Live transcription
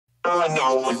All I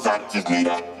know is I just need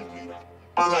her.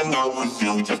 All I know is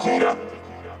you just need her.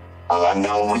 All I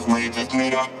know is we just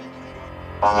need her.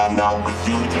 All I know is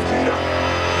you just need her.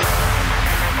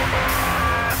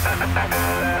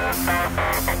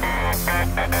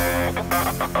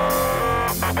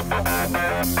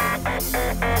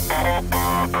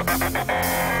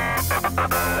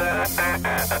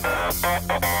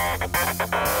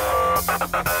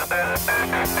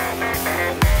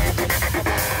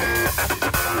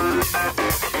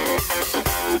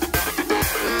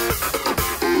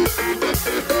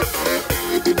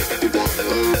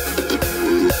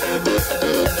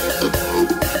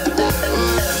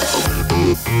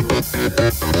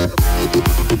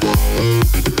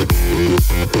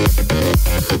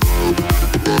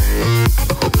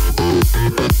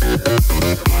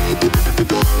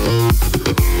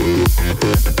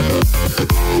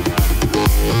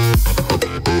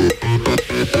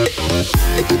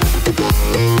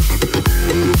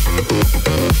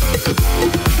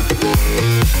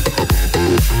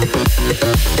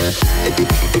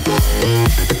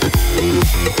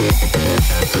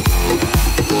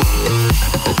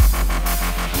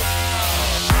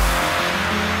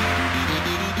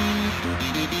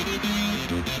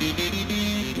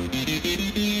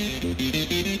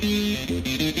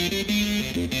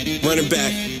 Running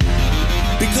back.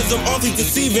 Because I'm awfully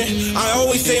deceiving. I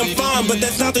always say I'm fine, but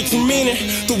that's not the true meaning.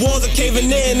 The walls are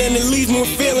caving in and it leaves me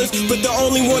with feelings, but the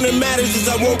only one that matters is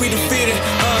I won't be defeated.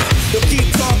 They'll keep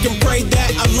talking, pray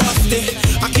that I lost it.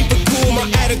 I keep it cool, my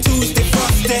attitude stay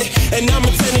frosted, and I'm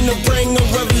intending to bring a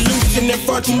revolution. There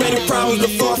far too many problems,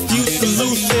 but far few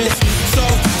solutions. So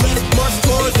let's march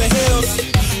towards the hills.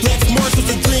 Let's march with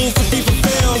the dreams to be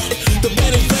fulfilled. The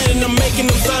bed is letting, I'm making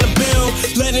them sign a bill.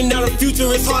 Letting out the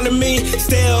future is hard to me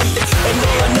still. And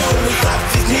all I know is I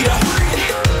just need her.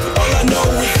 All I know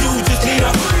is you just need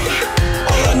her.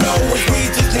 All I know is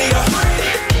we just need her.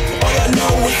 All I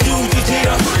know is you just need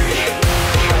her.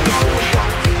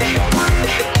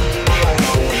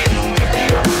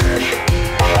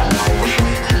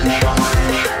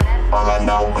 All I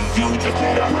know is you just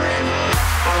need her.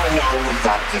 All I know is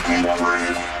I just need her.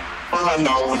 All I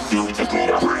know is you just need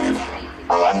her.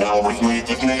 All I know is we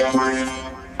just need her.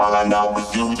 All I know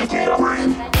is you just need a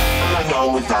breathe. All I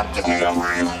know is I just need a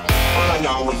breathe. All I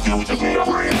know is you just need a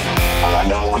breathe. All I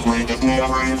know is we just need a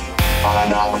breathe. All I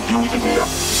know is you just need a